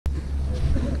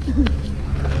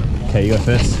Okay, you go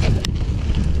first.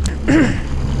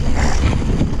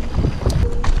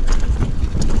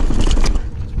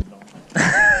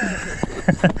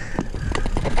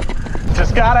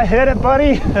 Just gotta hit it,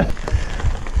 buddy.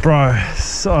 Bro,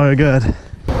 so good.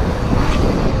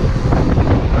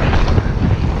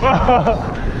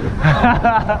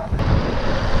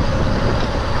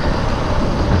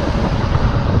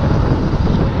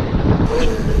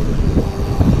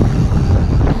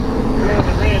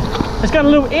 It's got a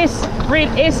little S, red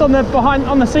S on the behind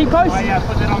on the seat post. Oh yeah, I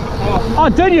put that on before. Oh,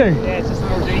 did you? Yeah, it's just a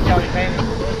little detail you can.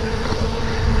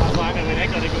 I was like, where that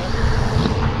gotta go.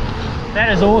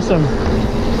 That is awesome.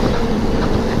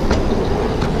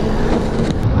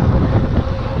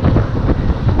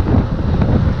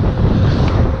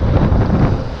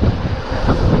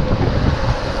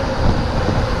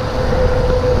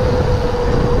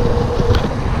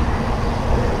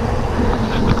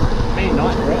 Really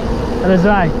nice, bro. It is,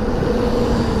 eh?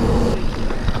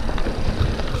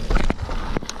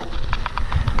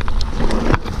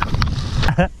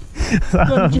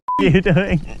 What are you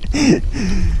doing?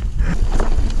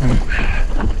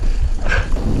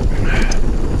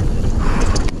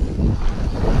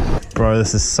 Bro,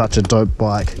 this is such a dope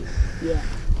bike. Yeah.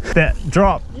 That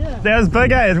drop, Yeah. that was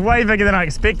bigger. It's way bigger than I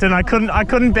expected. And I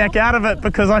couldn't back out of it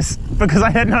because I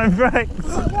had no brakes.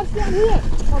 What's down here?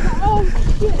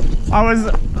 I was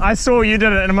like, oh shit. I saw you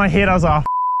did it, and in my head I was like,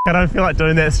 oh, I don't feel like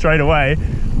doing that straight away.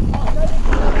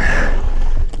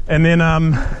 And then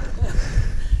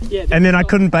Yeah, and then I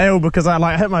couldn't bail because I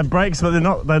like hit my brakes, but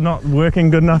they're not working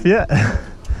good enough yet.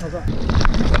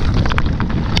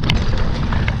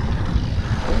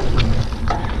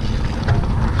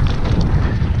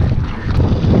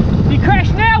 You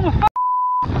crashed now with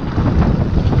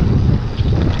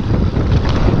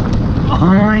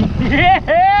Oh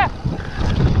yeah!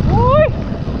 Woo!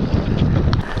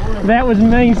 That was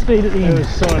mean speed at the end. It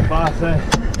was so fast, eh?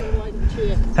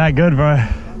 That good, bro.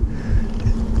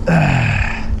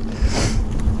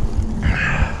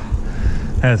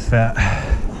 That's fat.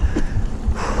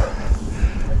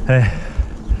 Hey.